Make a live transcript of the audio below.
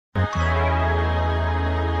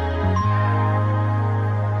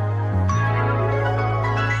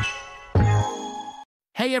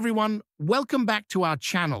Hey everyone, welcome back to our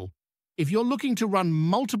channel. If you're looking to run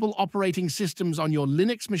multiple operating systems on your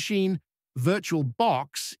Linux machine,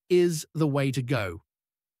 VirtualBox is the way to go.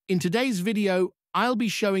 In today's video, I'll be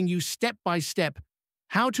showing you step by step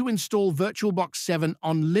how to install VirtualBox 7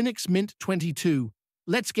 on Linux Mint 22.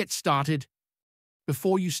 Let's get started.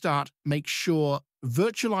 Before you start, make sure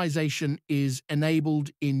virtualization is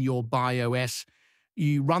enabled in your BIOS.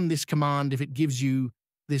 You run this command. If it gives you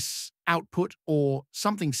this output or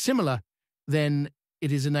something similar, then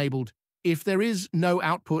it is enabled. If there is no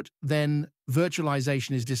output, then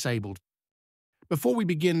virtualization is disabled. Before we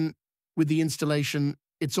begin with the installation,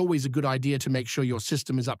 it's always a good idea to make sure your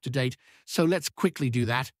system is up to date, so let's quickly do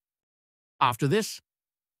that. After this,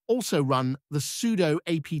 also run the sudo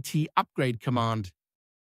apt upgrade command.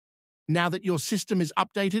 Now that your system is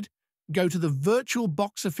updated, go to the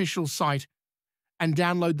VirtualBox official site and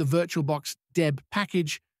download the VirtualBox deb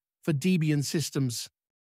package for Debian systems.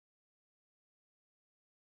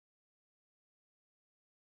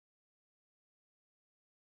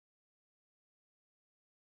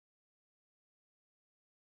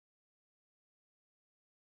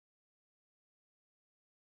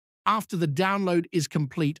 After the download is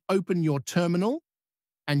complete, open your terminal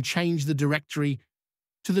and change the directory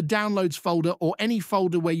to the Downloads folder or any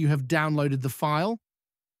folder where you have downloaded the file.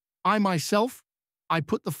 I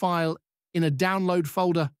put the file in a download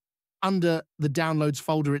folder under the Downloads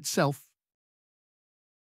folder itself.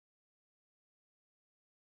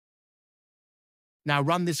 Now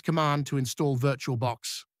run this command to install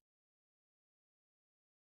VirtualBox.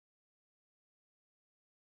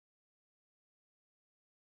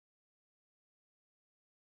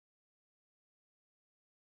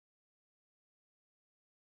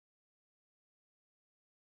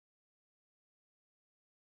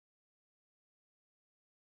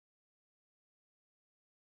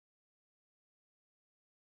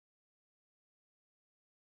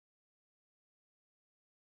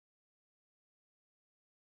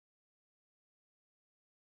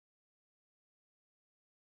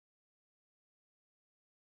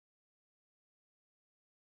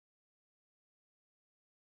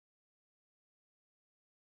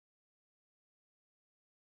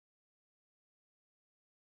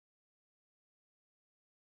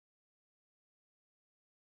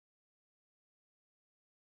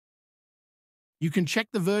 You can check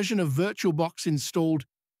the version of VirtualBox installed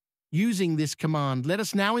using this command. Let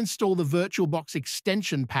us now install the VirtualBox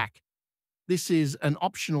extension pack. This is an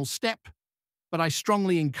optional step, but I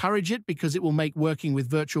strongly encourage it because it will make working with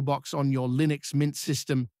VirtualBox on your Linux Mint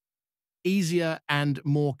system easier and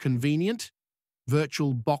more convenient.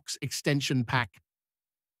 VirtualBox extension pack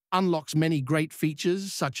unlocks many great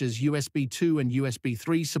features such as USB 2 and USB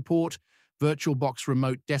 3 support, VirtualBox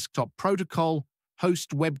remote desktop protocol, host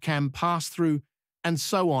webcam pass-through, and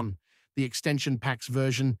so on. The extension pack's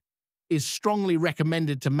version is strongly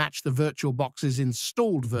recommended to match the VirtualBox's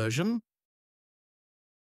installed version.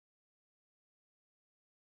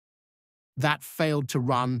 That failed to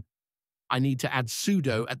run. I need to add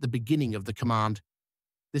sudo at the beginning of the command.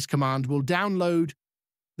 This command will download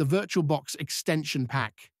the VirtualBox extension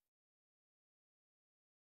pack.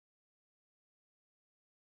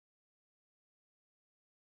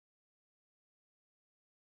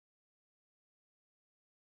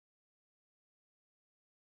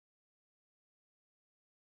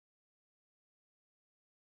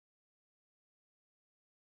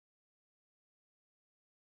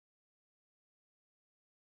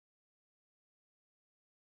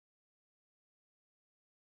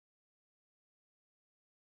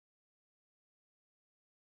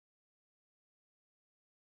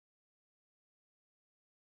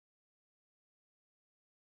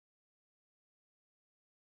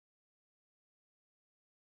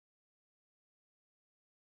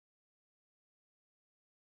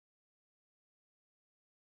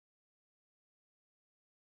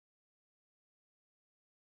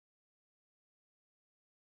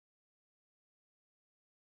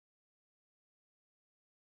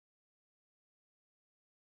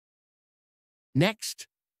 Next,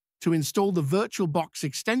 to install the VirtualBox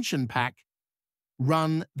extension pack,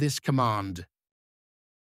 run this command.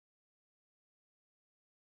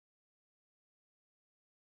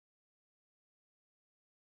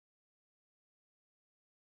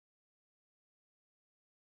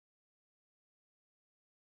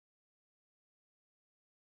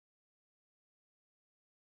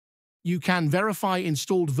 You can verify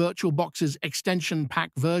installed VirtualBox's extension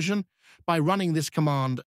pack version by running this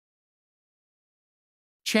command.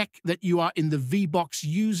 Check that you are in the vbox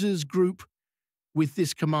users group with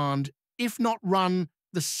this command. If not, run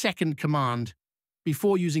the second command.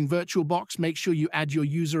 Before using VirtualBox, make sure you add your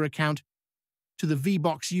user account to the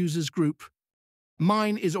VBox users group.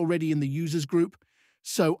 Mine is already in the users group,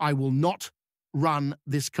 so I will not run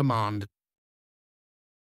this command.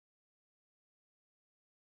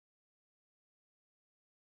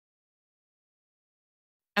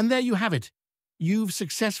 And there you have it. You've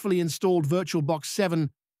successfully installed VirtualBox 7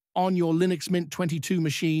 on your Linux Mint 22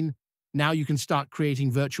 machine. Now you can start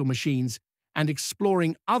creating virtual machines and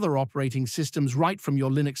exploring other operating systems right from your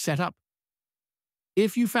Linux setup.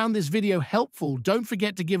 If you found this video helpful, don't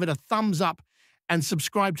forget to give it a thumbs up and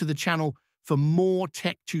subscribe to the channel for more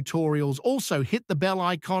tech tutorials. Also, hit the bell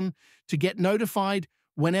icon to get notified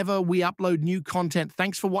whenever we upload new content.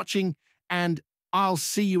 Thanks for watching, and I'll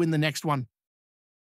see you in the next one.